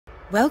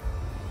Well,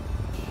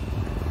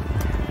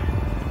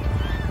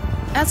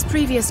 as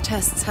previous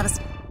tests have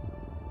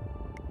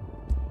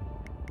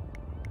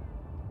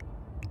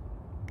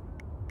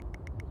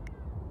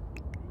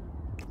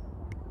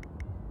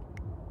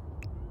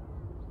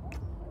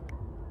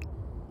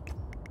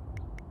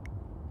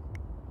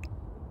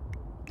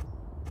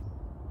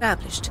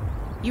established,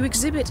 you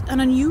exhibit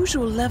an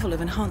unusual level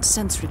of enhanced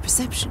sensory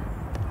perception.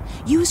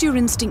 Use your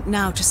instinct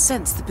now to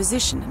sense the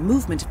position and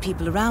movement of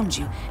people around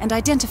you and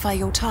identify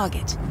your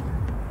target.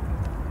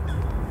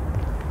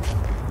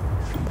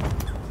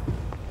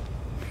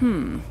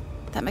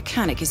 That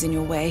mechanic is in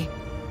your way.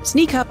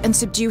 Sneak up and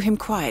subdue him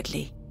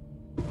quietly.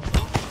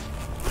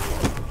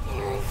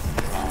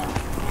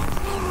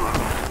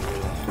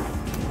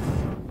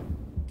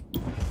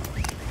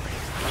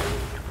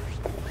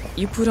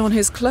 You put on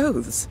his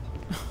clothes.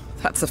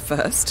 That's a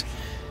first.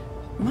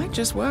 Might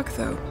just work,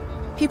 though.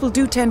 People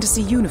do tend to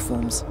see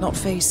uniforms, not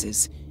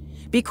faces.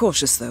 Be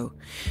cautious, though.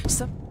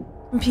 Some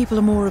people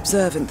are more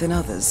observant than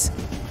others.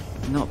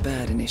 Not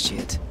bad,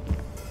 Initiate.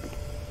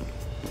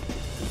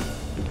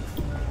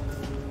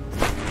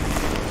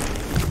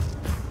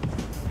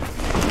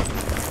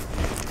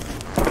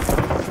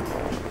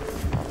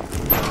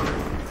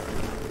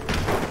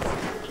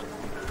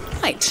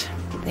 Right.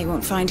 They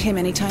won't find him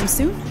anytime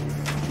soon.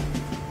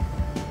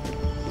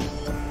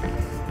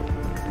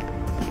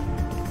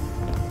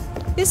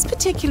 This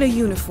particular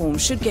uniform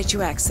should get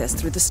you access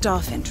through the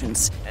staff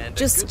entrance. And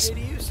just a good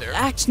day to you, sir.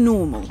 act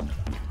normal.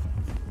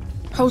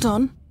 Hold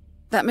on.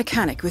 That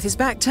mechanic with his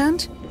back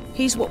turned?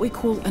 He's what we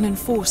call an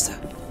enforcer.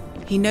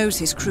 He knows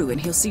his crew and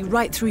he'll see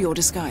right through your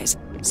disguise,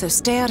 so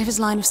stay out of his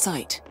line of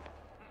sight.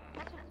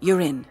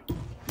 You're in.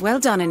 Well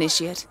done,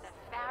 Initiate.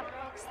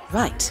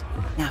 Right,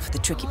 now for the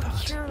tricky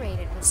part.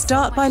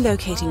 Start by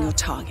locating your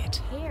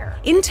target.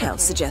 Intel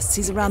suggests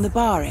he's around the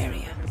bar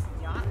area.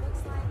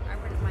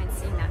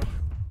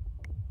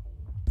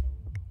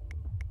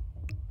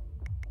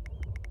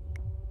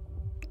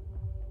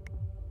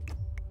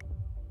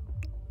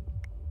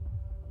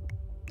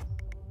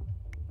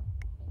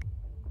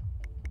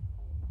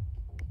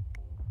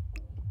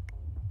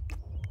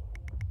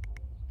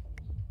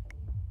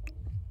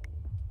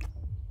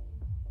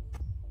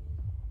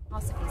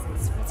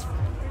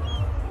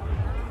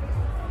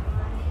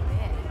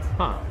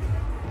 Huh.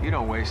 You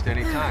don't waste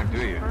any time, do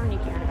you?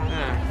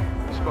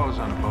 I suppose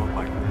on a boat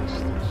like this,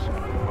 there's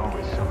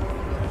always something.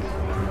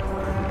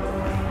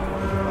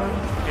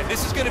 Yeah,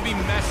 this is gonna be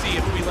messy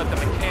if we let the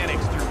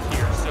mechanics through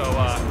here, so,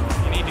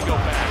 you need to go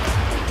back.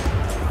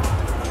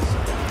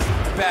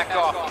 Back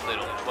off a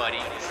little, buddy.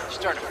 You're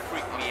starting to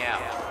freak me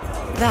out.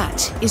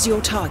 That is your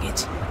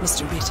target,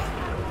 Mr. Ritter.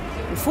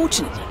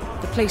 Unfortunately,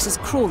 the place is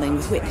crawling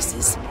with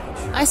witnesses.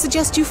 I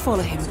suggest you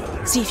follow him,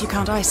 see if you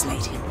can't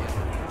isolate him.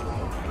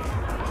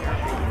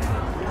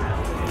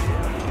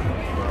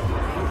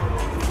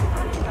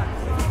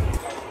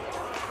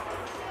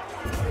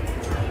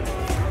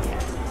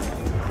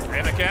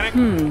 Hey, mechanic?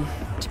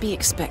 To be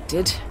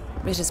expected.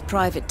 Ritter's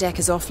private deck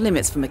is off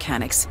limits for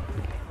mechanics.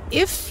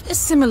 If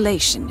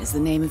assimilation is the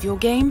name of your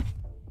game,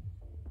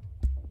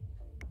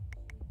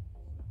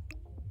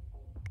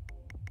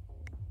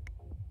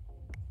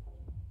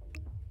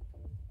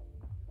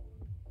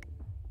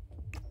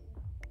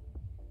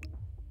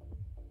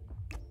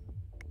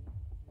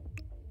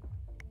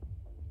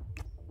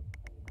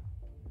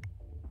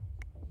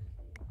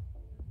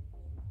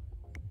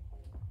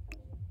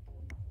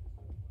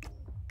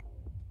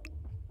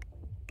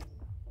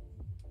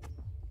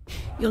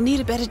 you'll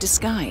need a better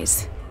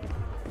disguise.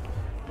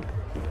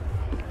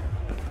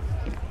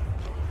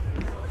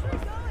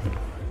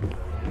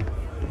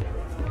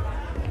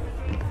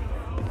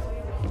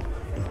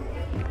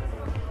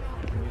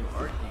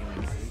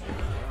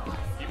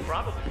 He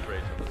probably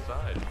trades on the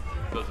side.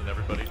 Doesn't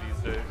everybody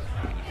these days?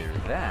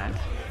 Either that,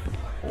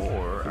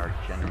 or our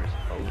generous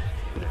host.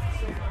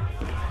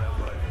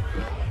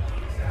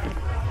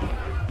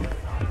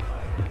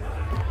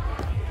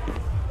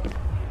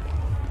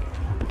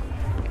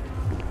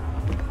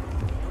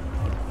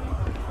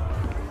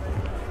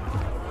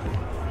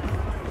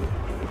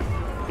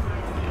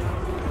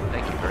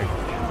 Thank you very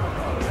much.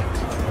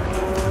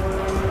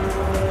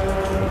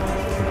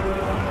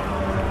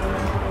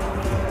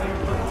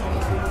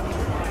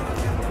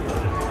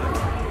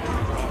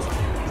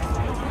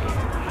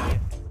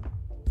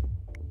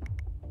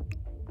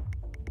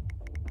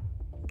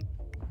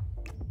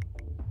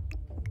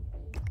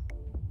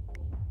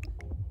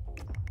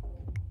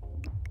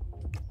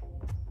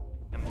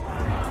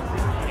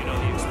 You know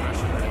the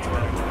expression,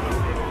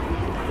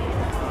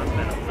 I've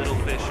been a little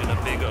fish in a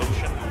big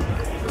ocean.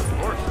 Of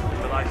course.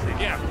 But I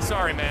see. Yeah,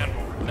 sorry, man.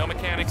 No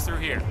mechanics through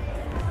here.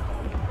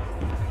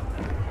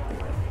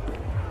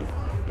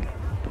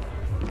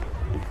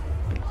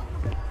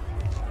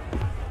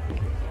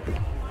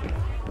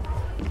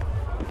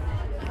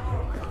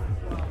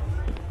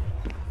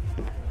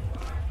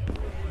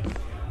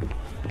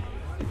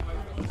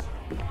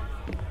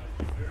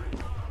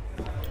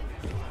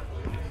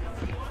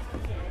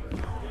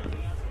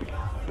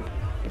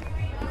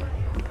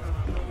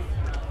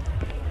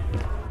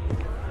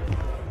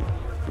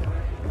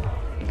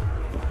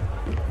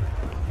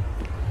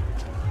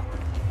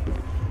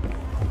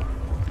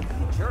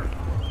 Sure.